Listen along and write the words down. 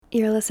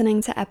You're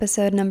listening to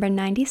episode number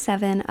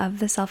 97 of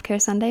the Self-Care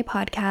Sunday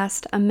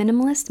podcast, a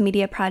minimalist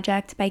media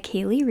project by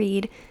Kaylee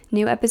Reed.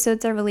 New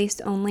episodes are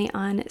released only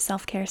on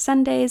Self-Care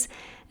Sundays,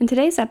 and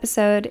today's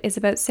episode is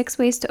about 6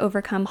 ways to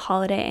overcome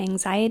holiday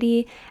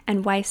anxiety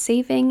and why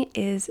saving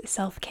is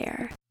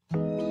self-care.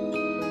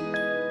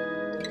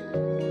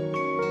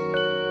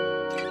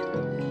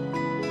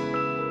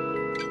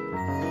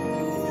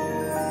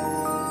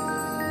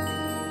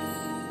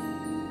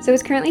 So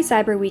it's currently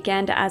Cyber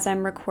Weekend as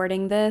I'm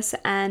recording this,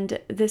 and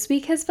this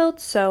week has felt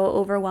so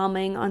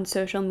overwhelming on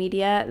social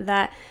media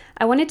that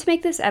I wanted to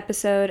make this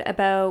episode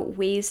about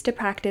ways to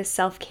practice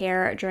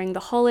self-care during the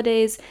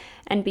holidays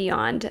and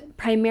beyond,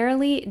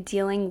 primarily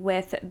dealing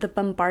with the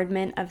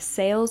bombardment of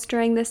sales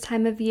during this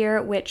time of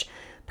year, which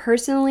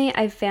personally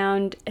I've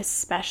found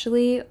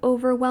especially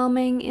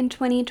overwhelming in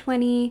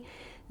 2020.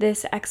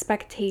 This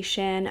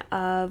expectation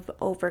of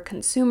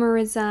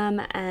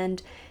over-consumerism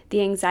and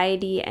the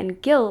anxiety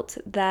and guilt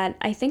that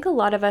I think a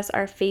lot of us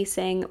are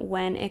facing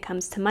when it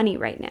comes to money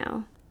right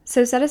now.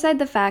 So set aside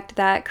the fact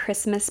that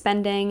Christmas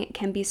spending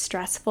can be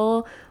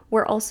stressful.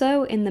 We're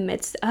also in the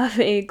midst of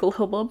a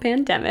global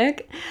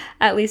pandemic,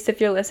 at least if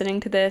you're listening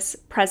to this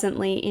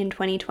presently in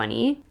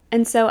 2020.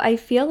 And so I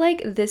feel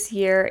like this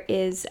year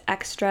is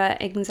extra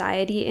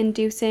anxiety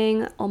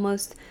inducing,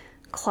 almost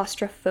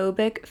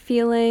claustrophobic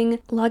feeling.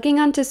 Logging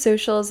onto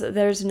socials,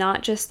 there's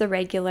not just the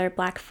regular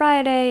Black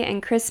Friday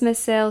and Christmas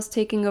sales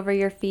taking over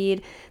your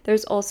feed.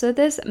 There's also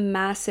this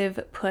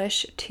massive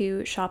push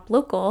to shop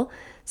local,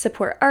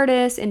 support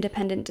artists,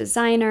 independent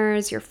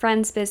designers, your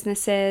friends'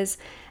 businesses,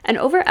 and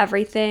over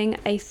everything,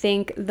 I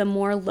think the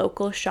more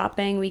local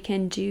shopping we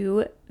can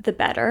do, the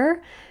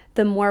better.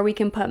 The more we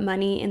can put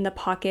money in the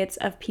pockets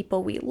of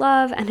people we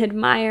love and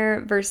admire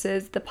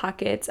versus the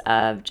pockets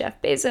of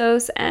Jeff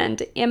Bezos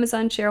and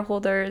Amazon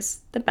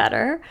shareholders, the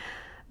better.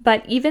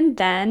 But even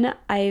then,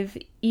 I've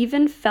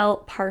even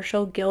felt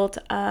partial guilt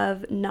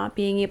of not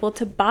being able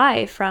to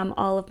buy from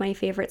all of my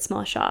favorite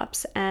small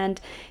shops and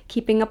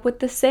keeping up with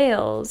the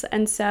sales.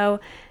 And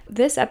so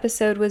this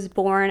episode was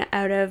born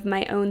out of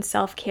my own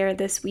self-care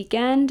this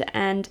weekend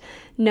and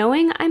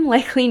knowing I'm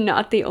likely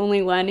not the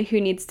only one who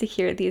needs to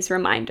hear these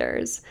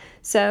reminders.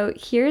 So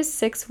here's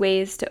 6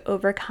 ways to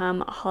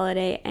overcome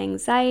holiday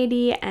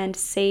anxiety and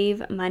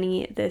save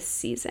money this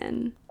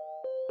season.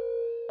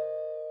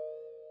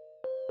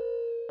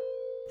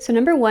 So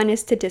number 1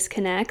 is to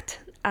disconnect.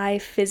 I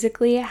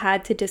physically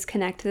had to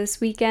disconnect this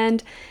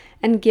weekend,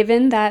 and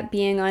given that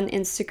being on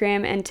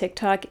Instagram and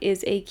TikTok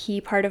is a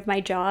key part of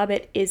my job,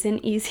 it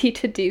isn't easy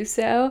to do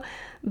so.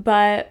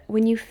 But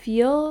when you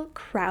feel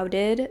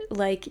crowded,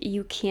 like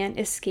you can't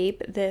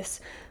escape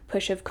this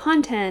push of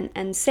content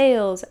and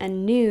sales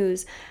and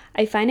news,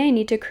 I find I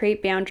need to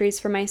create boundaries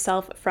for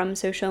myself from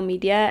social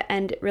media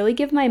and really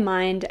give my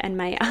mind and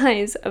my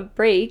eyes a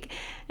break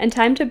and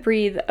time to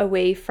breathe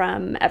away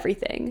from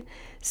everything.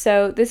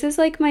 So this is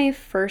like my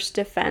first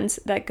defense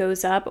that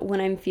goes up when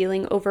I'm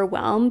feeling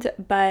overwhelmed.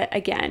 But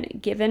again,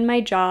 given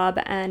my job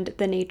and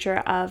the nature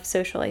of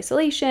social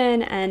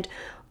isolation and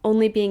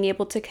only being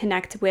able to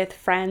connect with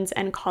friends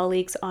and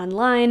colleagues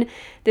online,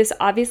 this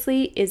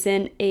obviously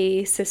isn't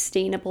a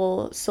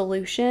sustainable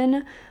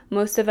solution.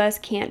 Most of us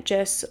can't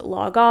just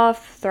log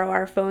off, throw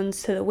our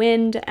phones to the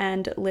wind,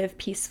 and live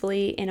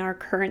peacefully in our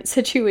current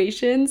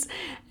situations.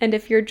 And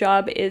if your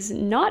job is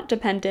not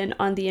dependent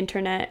on the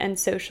internet and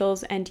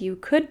socials and you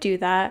could do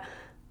that,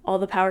 all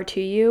the power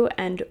to you,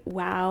 and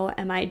wow,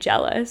 am I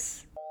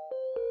jealous.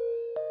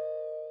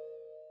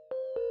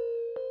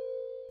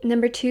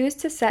 Number 2 is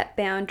to set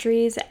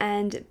boundaries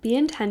and be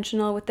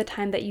intentional with the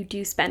time that you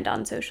do spend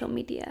on social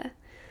media.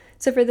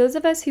 So for those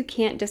of us who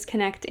can't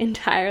disconnect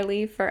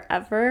entirely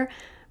forever,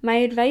 my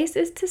advice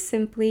is to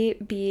simply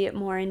be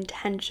more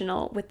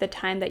intentional with the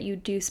time that you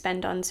do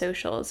spend on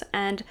socials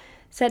and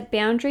set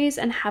boundaries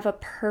and have a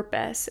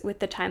purpose with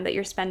the time that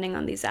you're spending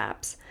on these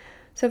apps.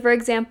 So for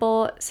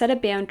example, set a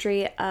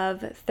boundary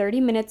of 30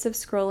 minutes of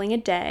scrolling a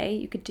day.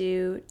 You could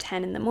do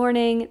 10 in the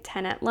morning,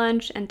 10 at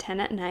lunch, and 10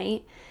 at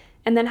night.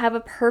 And then have a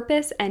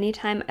purpose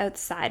anytime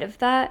outside of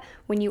that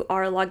when you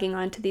are logging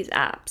on to these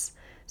apps.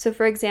 So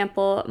for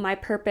example, my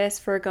purpose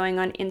for going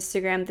on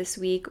Instagram this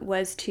week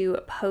was to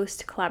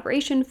post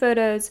collaboration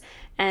photos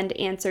and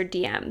answer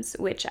DMs,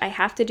 which I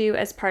have to do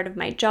as part of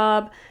my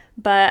job,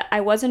 but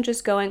I wasn't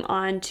just going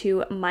on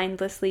to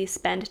mindlessly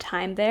spend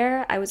time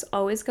there. I was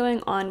always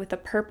going on with a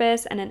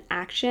purpose and an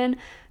action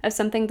of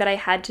something that I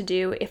had to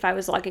do if I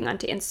was logging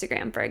onto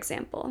Instagram, for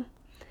example.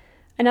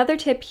 Another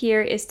tip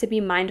here is to be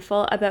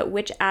mindful about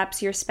which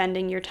apps you're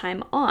spending your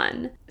time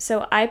on.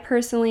 So I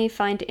personally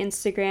find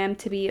Instagram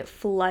to be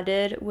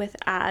flooded with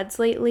ads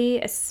lately,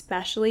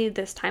 especially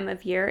this time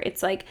of year.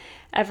 It's like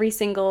every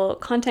single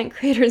content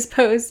creator's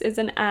post is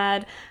an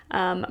ad.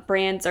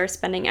 Brands are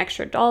spending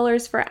extra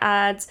dollars for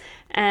ads,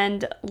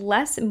 and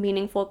less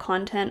meaningful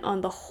content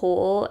on the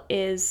whole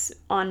is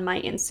on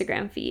my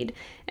Instagram feed.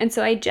 And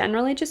so I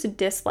generally just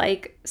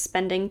dislike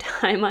spending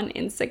time on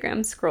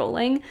Instagram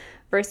scrolling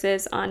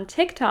versus on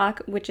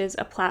TikTok, which is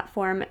a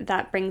platform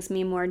that brings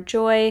me more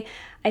joy.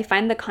 I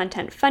find the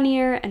content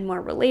funnier and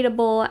more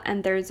relatable,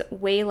 and there's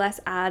way less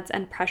ads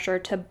and pressure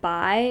to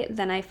buy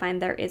than I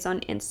find there is on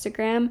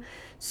Instagram.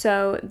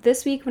 So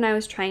this week, when I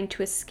was trying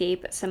to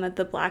escape some of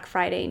the Black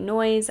Friday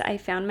noise, I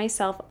found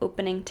myself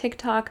opening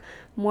TikTok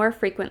more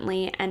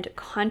frequently and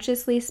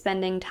consciously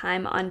spending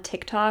time on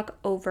TikTok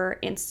over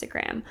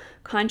Instagram,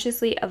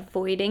 consciously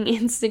avoiding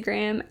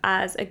Instagram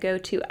as a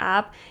go-to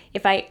app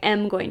if I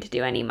am going to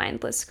do any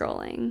mindless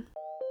scrolling.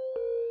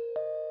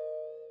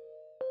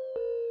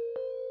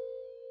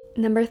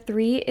 Number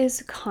 3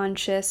 is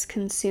conscious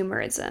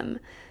consumerism.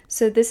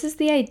 So, this is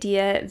the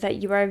idea that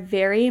you are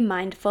very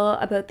mindful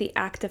about the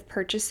act of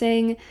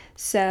purchasing.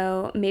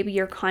 So, maybe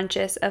you're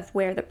conscious of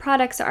where the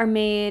products are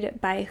made,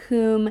 by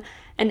whom,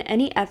 and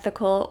any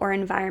ethical or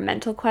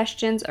environmental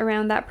questions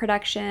around that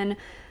production.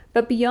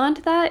 But beyond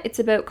that, it's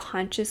about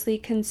consciously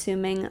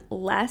consuming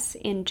less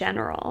in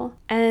general.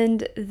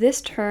 And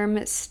this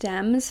term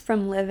stems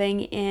from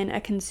living in a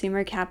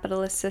consumer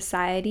capitalist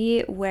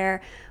society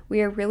where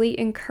we are really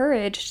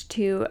encouraged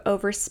to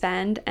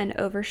overspend and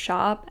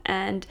overshop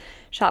and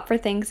shop for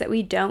things that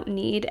we don't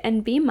need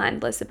and be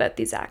mindless about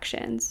these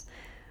actions.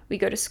 We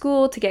go to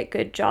school to get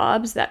good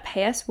jobs that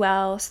pay us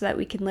well so that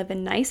we can live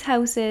in nice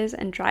houses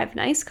and drive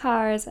nice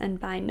cars and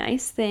buy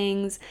nice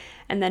things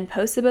and then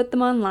post about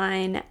them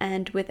online.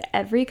 And with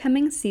every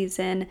coming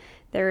season,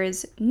 there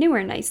is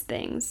newer nice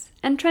things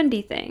and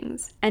trendy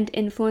things and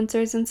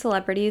influencers and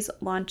celebrities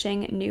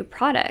launching new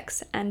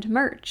products and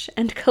merch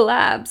and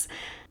collabs.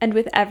 And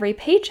with every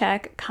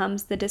paycheck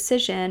comes the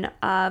decision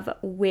of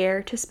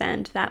where to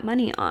spend that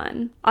money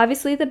on.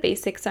 Obviously, the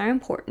basics are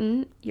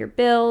important. Your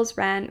bills,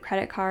 rent,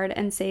 credit card,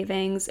 and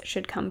savings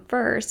should come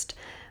first.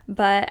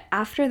 But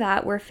after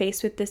that, we're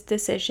faced with this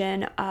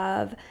decision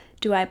of,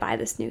 do I buy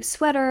this new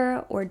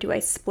sweater, or do I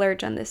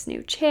splurge on this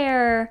new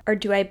chair, or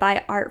do I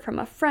buy art from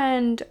a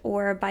friend,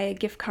 or buy a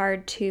gift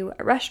card to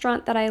a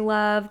restaurant that I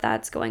love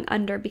that's going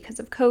under because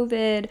of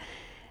COVID?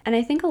 And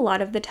I think a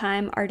lot of the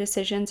time our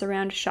decisions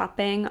around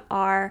shopping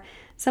are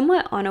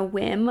somewhat on a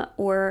whim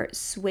or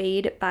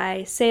swayed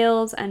by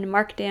sales and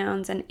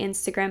markdowns and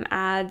Instagram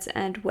ads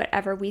and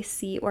whatever we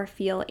see or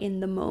feel in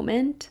the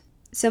moment.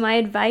 So my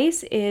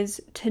advice is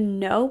to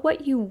know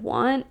what you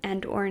want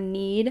and or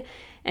need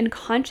and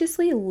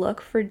consciously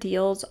look for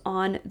deals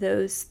on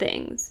those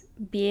things,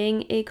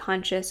 being a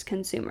conscious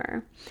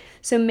consumer.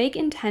 So make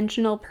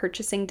intentional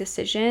purchasing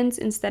decisions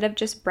instead of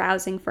just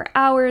browsing for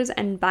hours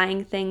and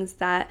buying things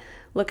that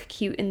look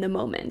cute in the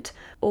moment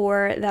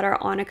or that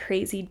are on a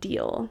crazy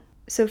deal.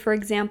 So for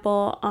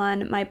example,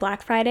 on my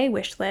Black Friday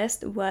wish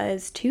list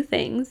was 2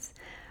 things,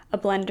 a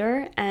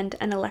blender and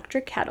an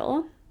electric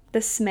kettle, the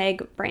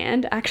Smeg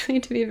brand, actually,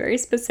 to be very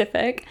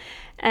specific,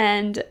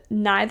 and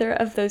neither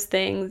of those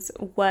things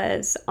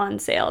was on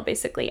sale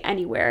basically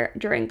anywhere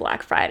during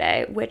Black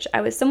Friday, which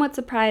I was somewhat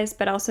surprised,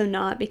 but also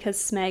not, because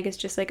Smeg is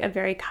just like a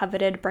very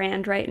coveted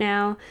brand right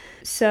now.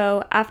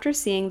 So after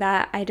seeing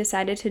that, I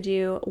decided to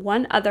do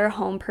one other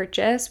home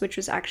purchase, which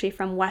was actually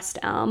from West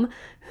Elm,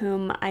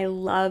 whom I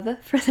love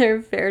for their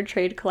fair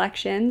trade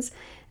collections.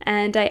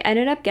 And I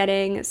ended up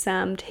getting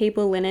some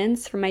table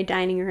linens for my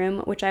dining room,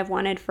 which I've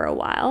wanted for a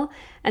while,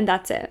 and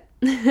that's it.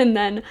 And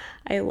then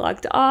I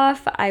logged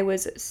off. I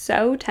was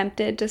so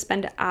tempted to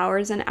spend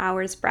hours and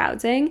hours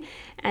browsing,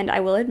 and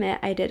I will admit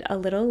I did a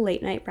little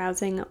late night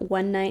browsing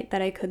one night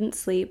that I couldn't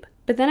sleep.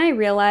 But then I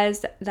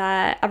realized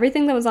that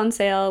everything that was on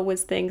sale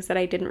was things that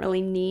I didn't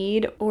really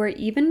need or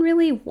even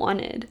really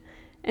wanted.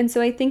 And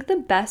so I think the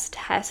best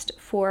test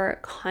for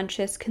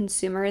conscious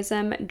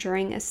consumerism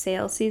during a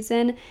sale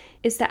season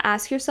is to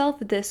ask yourself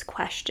this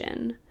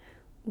question: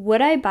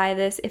 would I buy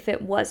this if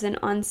it wasn't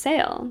on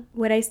sale?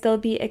 Would I still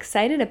be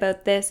excited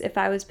about this if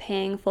I was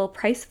paying full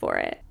price for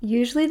it?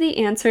 Usually the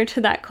answer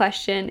to that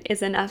question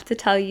is enough to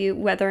tell you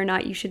whether or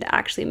not you should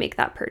actually make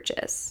that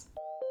purchase.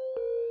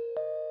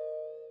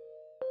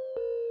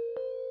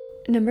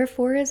 Number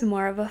 4 is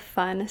more of a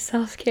fun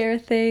self-care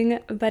thing,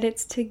 but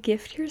it's to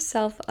gift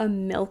yourself a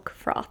milk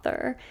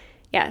frother.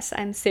 Yes,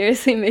 I'm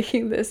seriously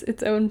making this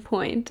its own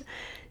point.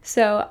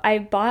 So I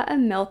bought a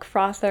milk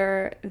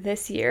frother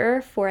this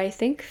year for I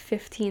think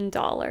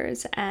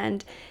 $15,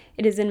 and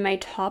it is in my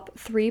top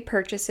 3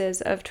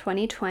 purchases of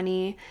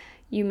 2020.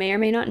 You may or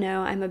may not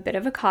know I'm a bit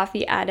of a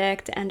coffee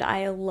addict, and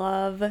I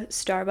love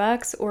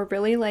Starbucks, or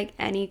really like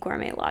any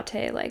gourmet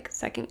latte, like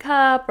Second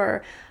Cup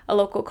or a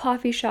local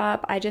coffee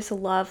shop. I just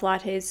love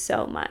lattes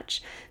so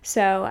much.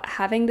 So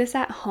having this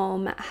at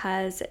home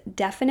has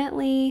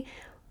definitely,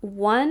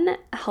 1,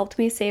 helped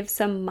me save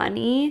some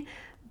money,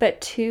 but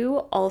 2,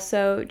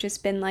 also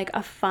just been like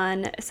a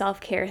fun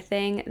self-care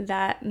thing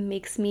that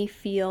makes me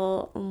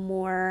feel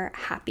more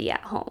happy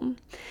at home.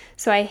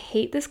 So I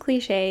hate this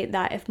cliche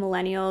that if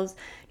millennials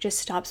just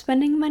stop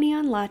spending money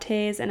on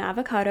lattes and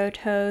avocado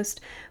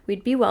toast,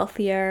 we'd be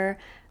wealthier.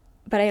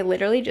 But I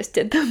literally just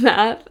did the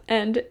math,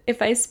 and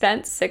if I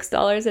spent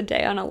 $6 a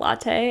day on a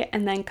latte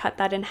and then cut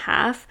that in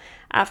half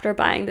after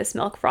buying this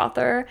milk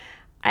frother,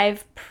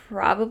 I've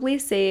probably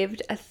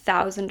saved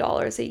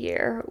 $1,000 a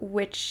year,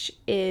 which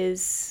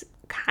is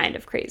kind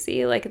of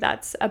crazy. Like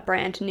that's a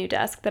brand new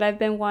desk that I've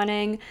been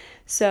wanting.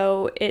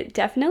 So it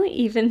definitely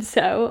evens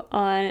out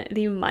on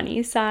the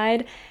money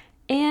side.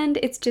 And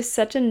it's just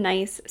such a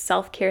nice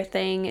self-care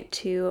thing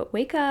to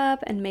wake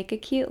up and make a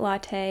cute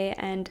latte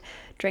and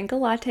drink a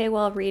latte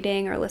while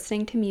reading or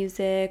listening to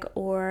music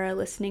or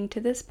listening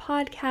to this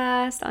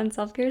podcast on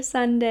Self-Care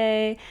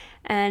Sunday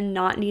and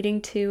not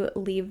needing to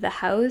leave the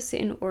house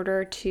in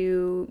order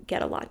to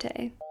get a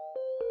latte.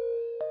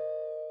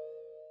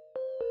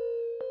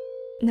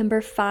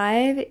 Number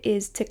 5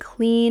 is to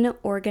clean,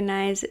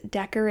 organize,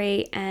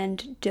 decorate,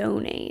 and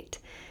donate.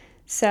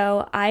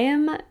 So I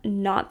am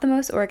not the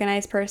most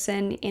organized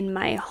person in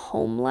my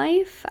home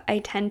life. I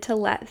tend to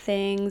let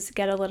things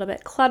get a little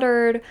bit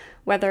cluttered,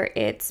 whether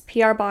it's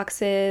PR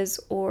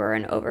boxes or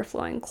an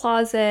overflowing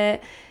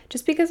closet,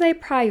 just because I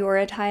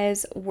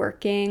prioritize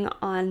working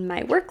on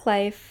my work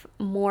life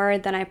more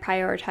than I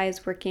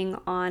prioritize working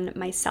on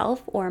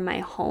myself or my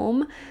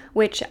home,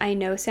 which I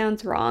know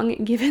sounds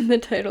wrong given the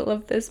title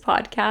of this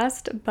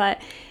podcast,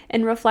 but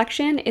in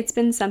reflection, it's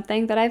been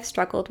something that I've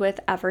struggled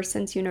with ever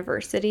since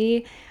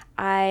university.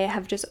 I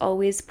have just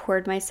always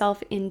poured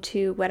myself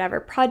into whatever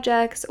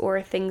projects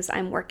or things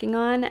I'm working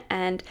on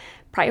and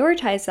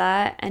prioritize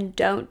that and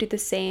don't do the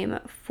same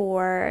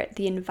for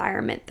the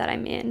environment that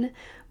I'm in,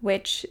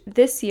 which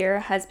this year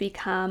has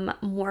become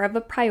more of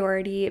a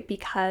priority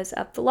because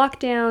of the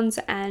lockdowns.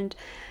 And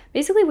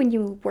basically, when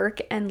you work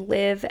and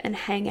live and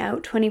hang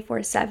out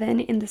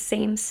 24/7 in the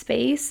same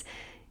space,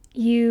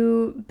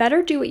 you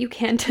better do what you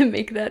can to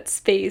make that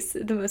space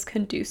the most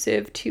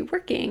conducive to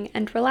working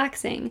and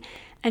relaxing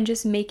and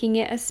just making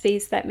it a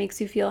space that makes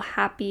you feel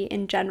happy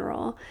in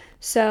general.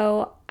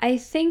 So I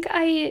think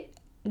I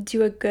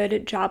do a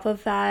good job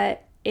of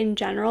that in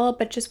general,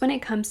 but just when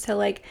it comes to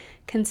like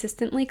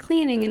consistently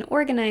cleaning and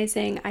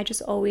organizing, I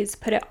just always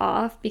put it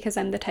off because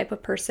I'm the type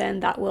of person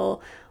that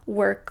will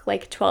work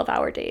like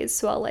 12-hour days.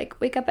 So I'll like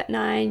wake up at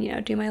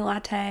 9, do my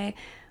latte,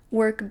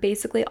 work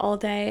basically all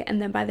day,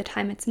 and then by the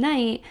time it's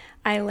night,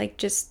 I like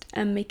just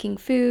am making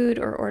food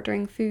or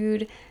ordering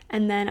food,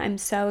 and then I'm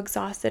so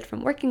exhausted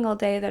from working all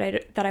day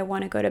that I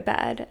want to go to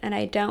bed, and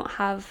I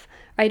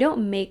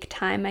don't make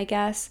time, I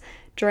guess,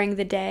 during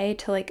the day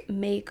to like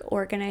make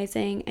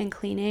organizing and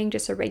cleaning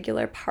just a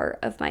regular part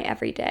of my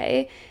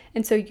everyday.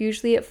 And so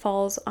usually it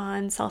falls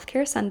on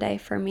Self-Care Sunday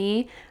for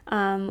me,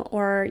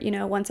 or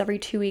once every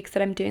 2 weeks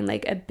that I'm doing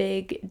like a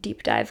big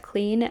deep dive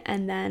clean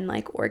and then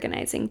like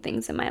organizing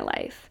things in my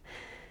life.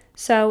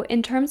 So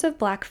in terms of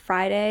Black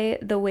Friday,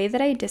 the way that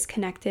I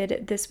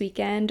disconnected this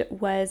weekend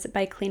was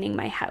by cleaning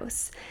my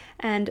house.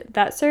 And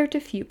that served a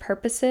few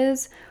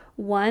purposes.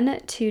 1,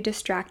 to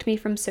distract me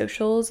from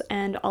socials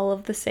and all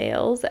of the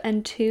sales,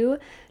 and 2,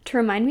 to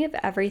remind me of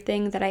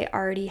everything that I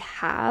already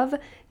have,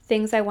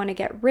 things I want to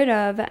get rid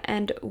of,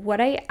 and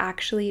what I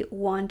actually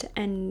want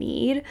and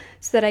need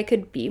so that I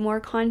could be more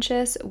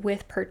conscious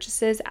with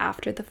purchases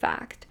after the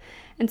fact.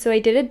 And so I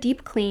did a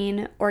deep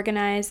clean,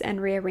 organized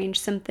and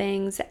rearranged some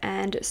things,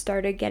 and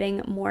started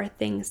getting more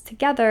things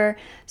together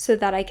so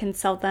that I can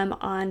sell them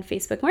on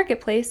Facebook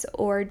Marketplace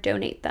or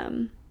donate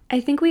them. I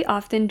think we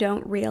often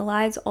don't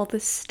realize all the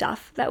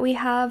stuff that we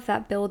have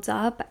that builds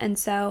up, and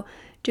so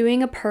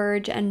doing a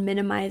purge and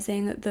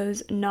minimizing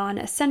those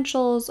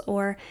non-essentials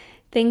or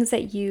things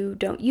that you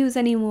don't use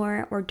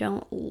anymore or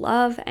don't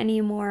love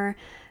anymore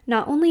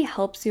not only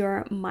helps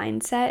your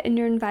mindset in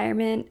your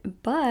environment,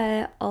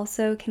 but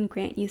also can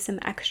grant you some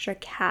extra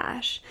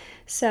cash.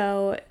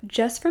 So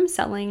just from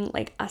selling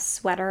like a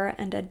sweater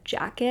and a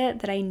jacket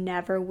that I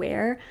never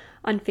wear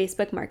on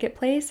Facebook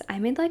Marketplace, I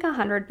made like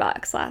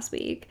 $100 last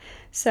week.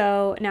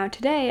 So now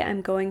today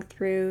I'm going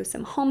through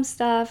some home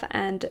stuff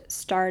and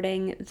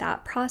starting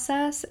that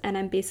process, and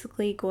I'm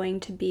basically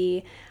going to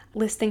be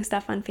listing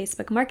stuff on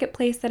Facebook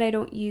Marketplace that I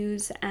don't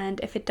use,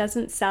 and if it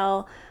doesn't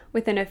sell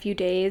within a few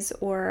days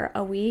or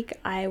a week,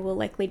 I will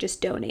likely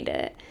just donate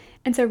it.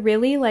 And so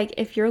really, like,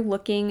 if you're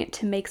looking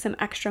to make some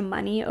extra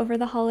money over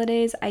the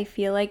holidays, I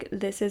feel like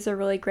this is a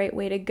really great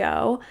way to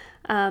go,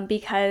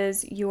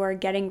 because you're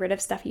getting rid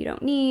of stuff you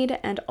don't need,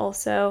 and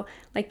also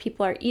like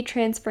people are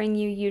e-transferring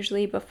you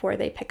usually before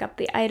they pick up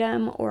the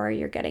item, or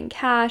you're getting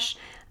cash,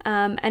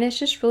 and it's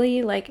just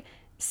really like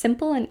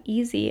simple and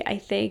easy, I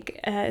think,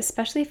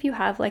 especially if you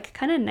have like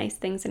kind of nice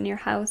things in your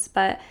house,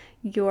 but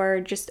you're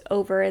just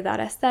over that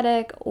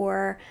aesthetic,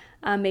 or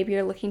maybe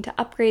you're looking to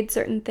upgrade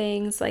certain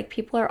things. Like,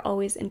 people are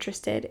always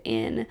interested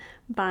in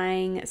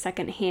buying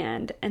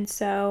secondhand. And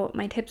so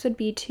my tips would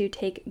be to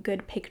take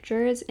good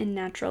pictures in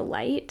natural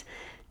light.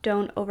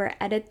 Don't over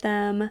edit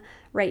them,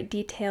 write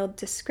detailed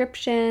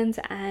descriptions,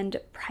 and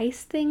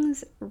price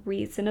things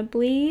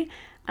reasonably.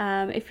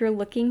 If you're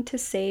looking to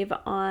save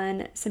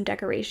on some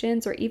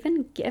decorations or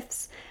even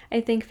gifts,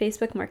 I think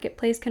Facebook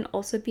Marketplace can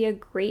also be a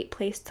great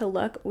place to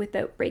look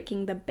without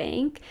breaking the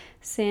bank,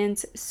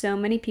 since so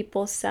many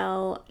people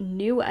sell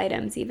new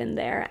items even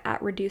there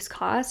at reduced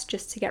cost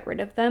just to get rid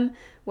of them,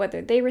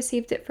 whether they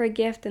received it for a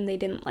gift and they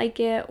didn't like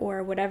it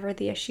or whatever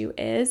the issue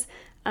is.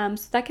 So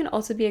that can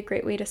also be a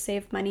great way to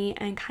save money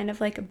and kind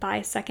of like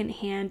buy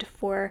secondhand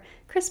for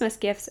Christmas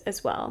gifts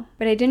as well.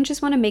 But I didn't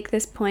just want to make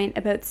this point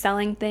about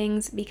selling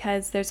things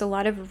because there's a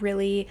lot of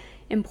really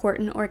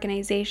important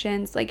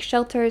organizations like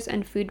shelters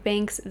and food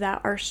banks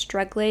that are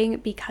struggling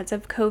because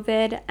of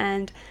COVID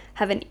and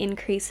have an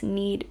increased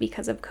need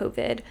because of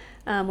COVID.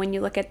 When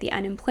you look at the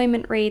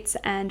unemployment rates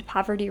and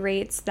poverty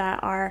rates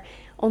that are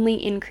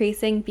only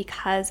increasing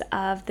because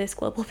of this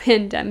global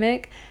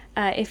pandemic,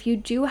 if you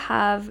do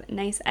have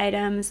nice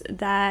items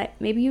that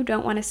maybe you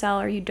don't want to sell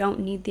or you don't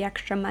need the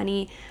extra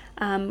money,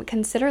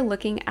 consider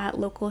looking at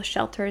local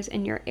shelters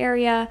in your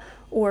area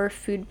or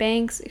food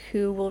banks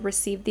who will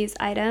receive these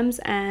items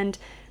and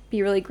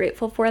be really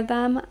grateful for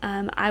them.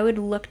 I would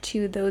look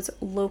to those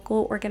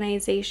local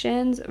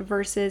organizations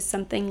versus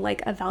something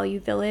like a Value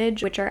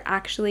Village, which are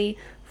actually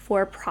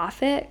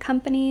for-profit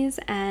companies,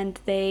 and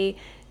they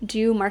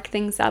do mark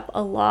things up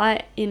a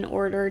lot in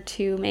order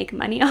to make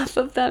money off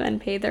of them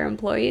and pay their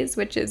employees,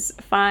 which is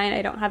fine.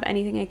 I don't have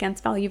anything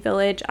against Value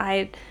Village.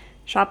 I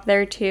shop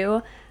there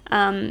too.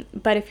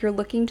 But if you're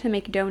looking to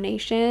make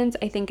donations,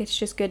 I think it's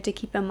just good to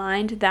keep in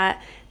mind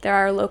that there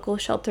are local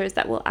shelters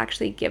that will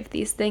actually give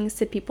these things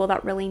to people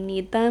that really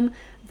need them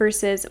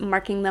versus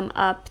marking them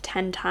up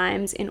 10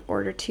 times in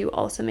order to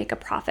also make a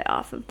profit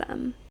off of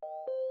them.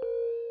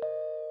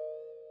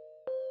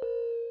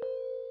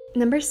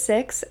 Number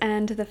 6,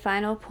 and the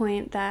final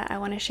point that I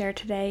want to share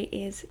today,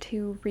 is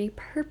to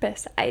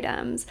repurpose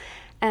items.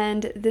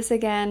 And this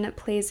again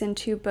plays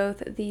into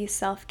both the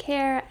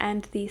self-care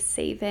and the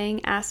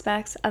saving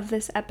aspects of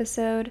this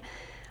episode.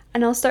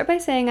 And I'll start by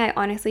saying I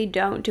honestly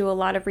don't do a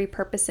lot of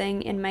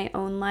repurposing in my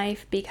own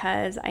life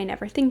because I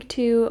never think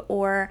to,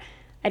 or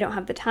I don't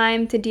have the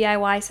time to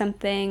DIY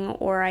something,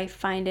 or I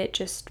find it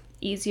just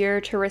easier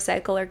to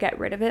recycle or get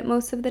rid of it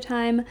most of the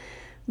time.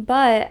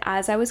 But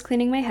as I was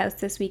cleaning my house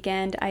this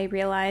weekend, I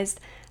realized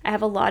I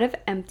have a lot of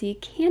empty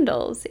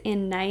candles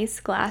in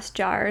nice glass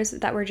jars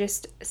that were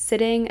just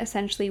sitting,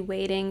 essentially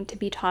waiting to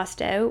be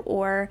tossed out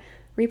or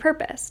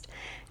repurposed.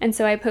 And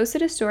so I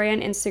posted a story on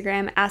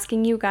Instagram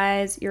asking you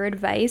guys your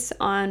advice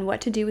on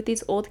what to do with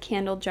these old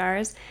candle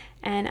jars,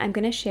 and I'm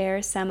going to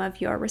share some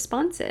of your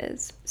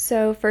responses.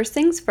 So first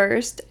things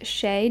first,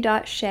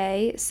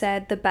 Shay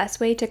said the best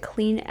way to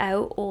clean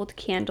out old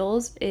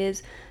candles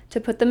is to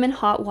put them in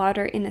hot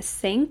water in a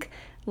sink,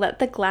 let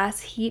the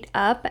glass heat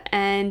up,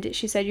 and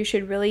she said you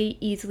should really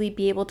easily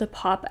be able to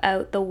pop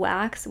out the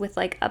wax with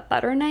like a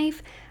butter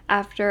knife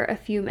after a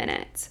few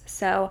minutes.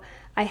 So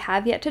I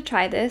have yet to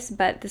try this,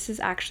 but this is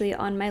actually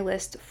on my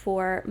list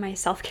for my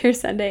self-care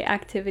Sunday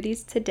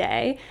activities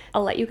today.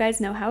 I'll let you guys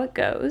know how it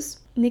goes.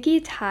 Nikki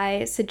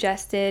Tai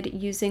suggested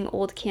using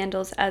old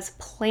candles as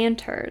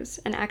planters,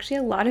 and actually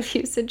a lot of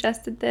you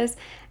suggested this,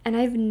 and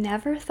I've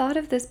never thought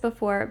of this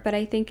before, but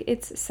I think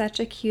it's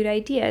such a cute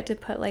idea to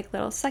put like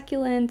little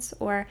succulents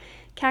or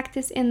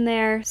cactus in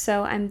there,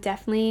 so I'm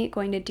definitely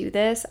going to do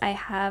this. I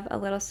have a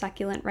little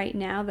succulent right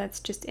now that's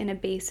just in a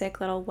basic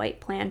little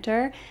white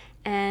planter,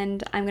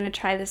 and I'm going to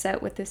try this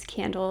out with this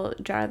candle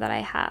jar that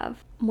I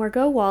have.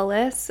 Margot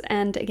Wallace,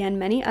 and again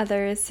many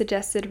others,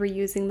 suggested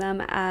reusing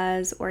them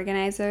as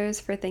organizers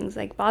for things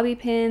like bobby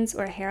pins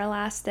or hair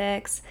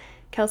elastics.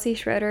 Kelsey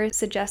Schroeder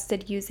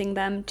suggested using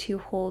them to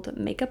hold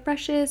makeup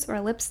brushes or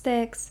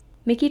lipsticks.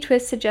 Mickey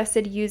Twist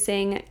suggested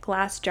using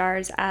glass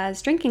jars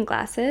as drinking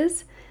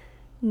glasses.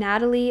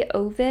 Natalie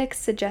Ovick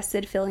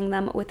suggested filling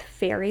them with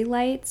fairy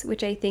lights,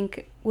 which I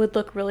think would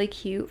look really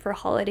cute for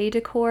holiday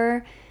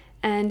decor.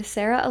 And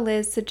Sarah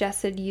Eliz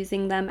suggested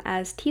using them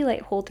as tea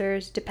light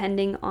holders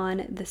depending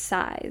on the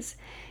size.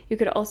 You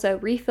could also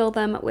refill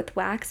them with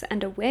wax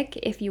and a wick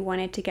if you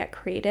wanted to get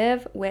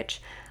creative,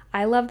 which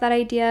I love that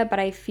idea, but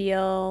I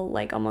feel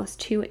like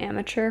almost too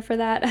amateur for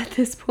that at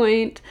this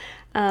point.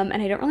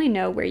 And I don't really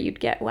know where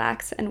you'd get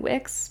wax and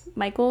wicks.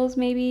 Michael's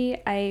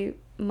maybe. I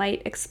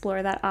might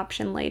explore that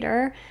option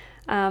later.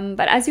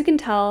 But as you can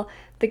tell,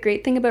 the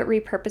great thing about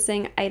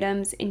repurposing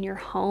items in your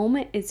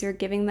home is you're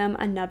giving them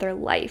another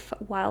life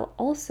while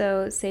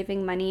also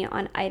saving money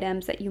on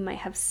items that you might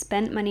have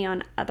spent money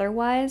on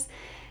otherwise.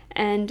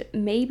 And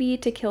maybe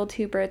to kill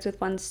two birds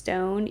with one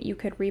stone, you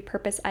could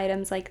repurpose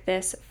items like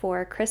this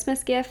for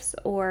Christmas gifts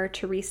or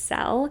to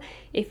resell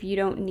if you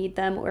don't need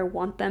them or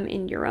want them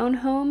in your own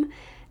home.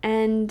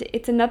 And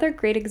it's another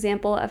great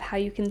example of how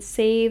you can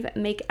save,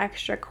 make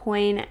extra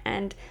coin,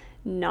 and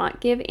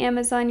not give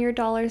Amazon your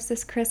dollars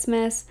this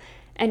Christmas.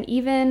 And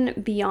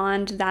even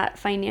beyond that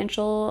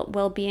financial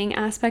well-being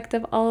aspect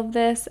of all of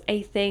this,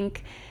 I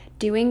think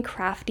doing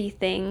crafty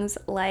things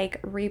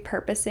like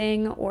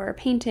repurposing or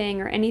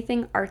painting or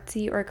anything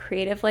artsy or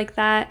creative like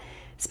that,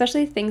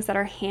 especially things that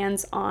are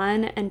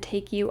hands-on and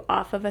take you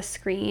off of a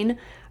screen,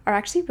 are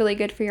actually really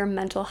good for your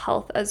mental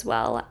health as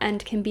well,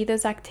 and can be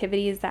those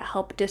activities that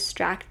help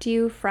distract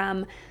you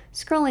from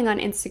scrolling on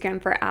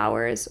Instagram for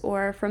hours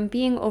or from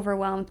being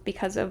overwhelmed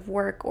because of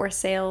work or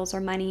sales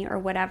or money or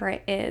whatever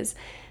it is.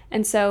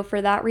 And so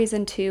for that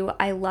reason too,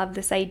 I love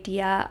this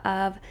idea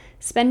of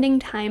spending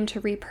time to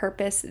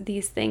repurpose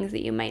these things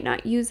that you might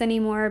not use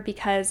anymore,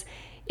 because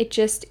it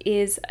just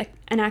is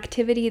an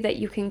activity that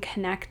you can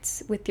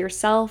connect with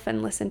yourself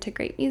and listen to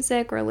great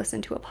music or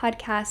listen to a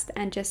podcast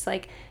and just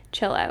like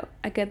chill out.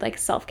 A good like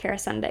self-care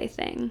Sunday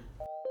thing.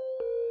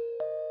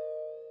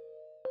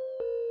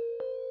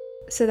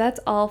 So that's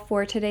all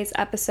for today's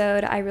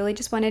episode. I really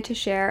just wanted to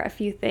share a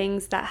few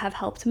things that have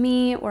helped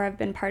me or have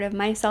been part of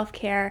my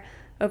self-care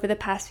over the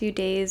past few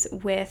days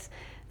with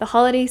the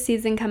holiday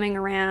season coming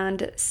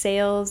around,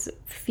 sales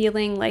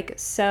feeling like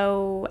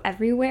so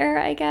everywhere,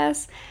 I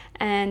guess,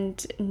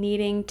 and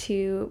needing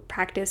to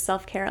practice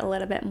self-care a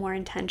little bit more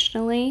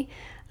intentionally.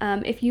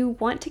 If you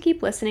want to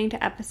keep listening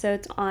to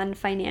episodes on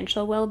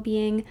financial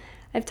well-being,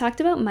 I've talked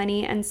about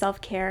money and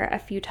self-care a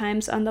few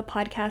times on the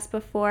podcast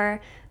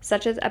before,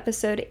 such as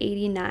episode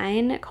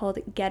 89 called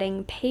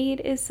Getting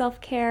Paid is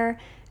Self-Care,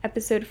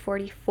 episode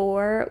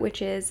 44,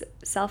 which is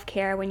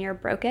Self-Care When You're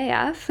Broke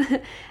AF,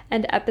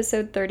 and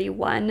episode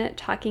 31,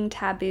 Talking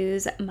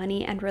Taboos,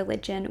 Money and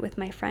Religion with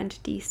my friend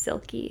D.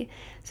 Silky.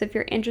 So if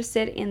you're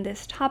interested in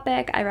this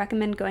topic, I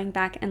recommend going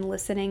back and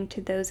listening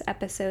to those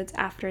episodes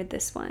after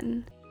this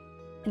one.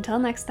 Until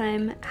next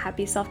time,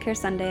 happy Self-Care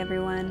Sunday,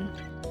 everyone.